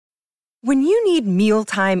When you need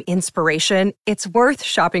mealtime inspiration, it's worth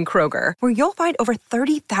shopping Kroger, where you'll find over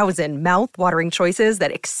 30,000 mouth-watering choices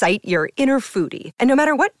that excite your inner foodie. And no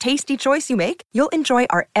matter what tasty choice you make, you'll enjoy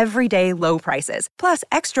our everyday low prices, plus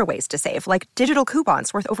extra ways to save, like digital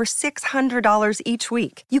coupons worth over $600 each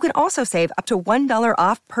week. You can also save up to $1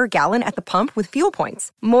 off per gallon at the pump with fuel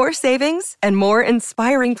points. More savings and more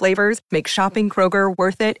inspiring flavors make shopping Kroger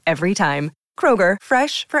worth it every time. Kroger,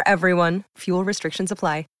 fresh for everyone. Fuel restrictions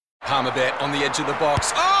apply. Palmerbet on the edge of the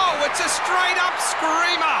box. Oh, it's a straight-up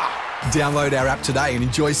screamer! Download our app today and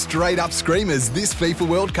enjoy straight-up screamers this FIFA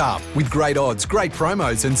World Cup with great odds, great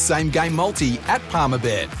promos and same-game multi at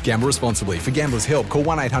Palmerbet. Gamble responsibly. For Gamblers' Help, call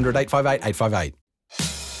 1-800-858-858.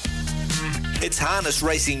 It's Harness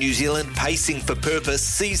Racing New Zealand Pacing for Purpose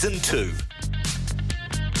Season 2.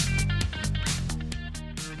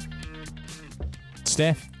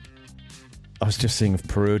 Steph? I was just seeing if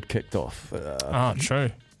Peru had kicked off.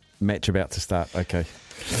 True. Match about to start. Okay.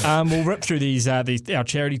 We'll rip through these our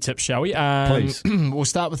charity tips, shall we? Please. We'll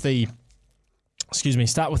start with the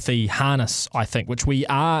harness, I think, which we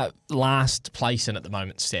are last place in at the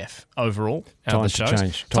moment, Steph, overall. Time to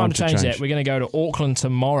change. Time to change that. We're going to go to Auckland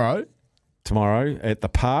tomorrow. Tomorrow at the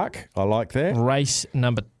park. I like that. Race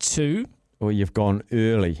number 2. Well, you've gone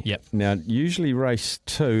early. Yep. Now, usually race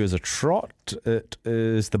 2 is a trot. It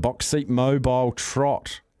is the box seat mobile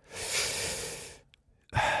trot.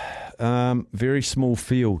 Very small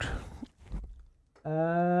field.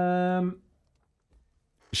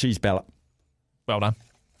 She's Ballot. Well done.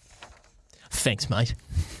 Thanks, mate.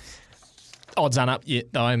 Odds aren't up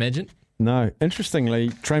yet, though, I imagine. No. Interestingly,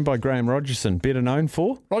 trained by Graham Rogerson, better known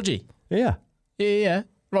for? Rogie. Yeah. Yeah.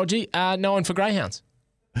 Rogie, known for greyhounds.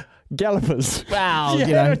 Gallopers. Wow,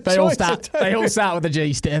 Yeah, they all start with a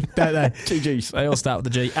G, Steph, don't they? 2 Gs. They all start with a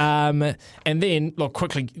G. And then, look,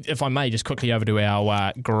 quickly, if I may, just quickly over to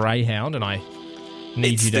our Greyhound, and I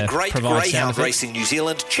need It's you the to Great provide sound Greyhound effects. Racing New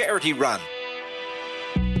Zealand charity run.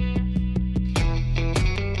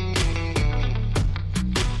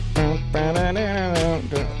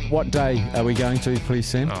 What day are we going to, please,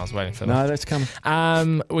 Sam? Oh, I was waiting for No, that. that's coming.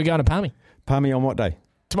 We're going to Palmy Palmy on what day?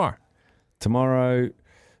 tomorrow. Tomorrow,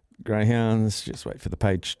 Greyhounds. Just wait for the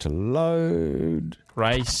page to load.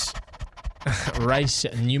 Race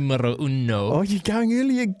numero uno. Oh, you're going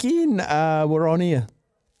early again. We're on here.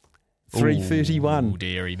 3:31. Oh,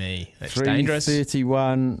 dearie me. That's dangerous.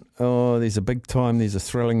 3:31. Oh, there's a big time. There's a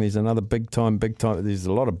thrilling. There's another big time. There's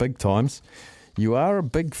a lot of big times. You are a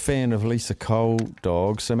big fan of Lisa Cole,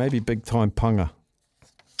 dog, so maybe big time punga.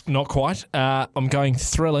 Not quite. I'm going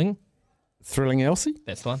thrilling. Thrilling Elsie?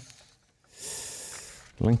 That's the one.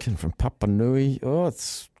 Lincoln from Papa Nui. Oh,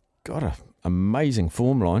 it's got an amazing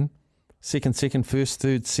form line. Second, first,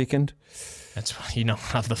 third, second. That's I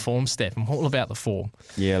love the form, Steph. I'm all about the form.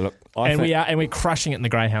 Yeah, look, we're crushing it in the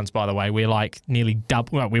Greyhounds, by the way. We're like nearly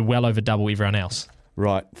double. Well, we're well over double everyone else.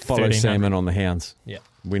 Right, follow Sam in on the hounds. Yeah,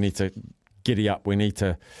 we need to giddy up. We need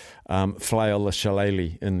to flail the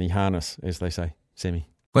shillelagh in the harness, as they say. Sammy.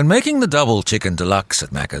 When making the double chicken deluxe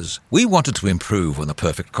at Macca's, we wanted to improve on the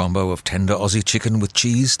perfect combo of tender Aussie chicken with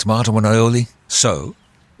cheese, tomato and aioli. So,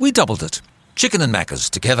 we doubled it. Chicken and Macca's,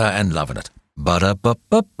 together and loving it.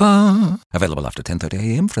 Ba-da-ba-ba-ba. Available after 10:30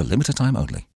 a.m. for a limited time only.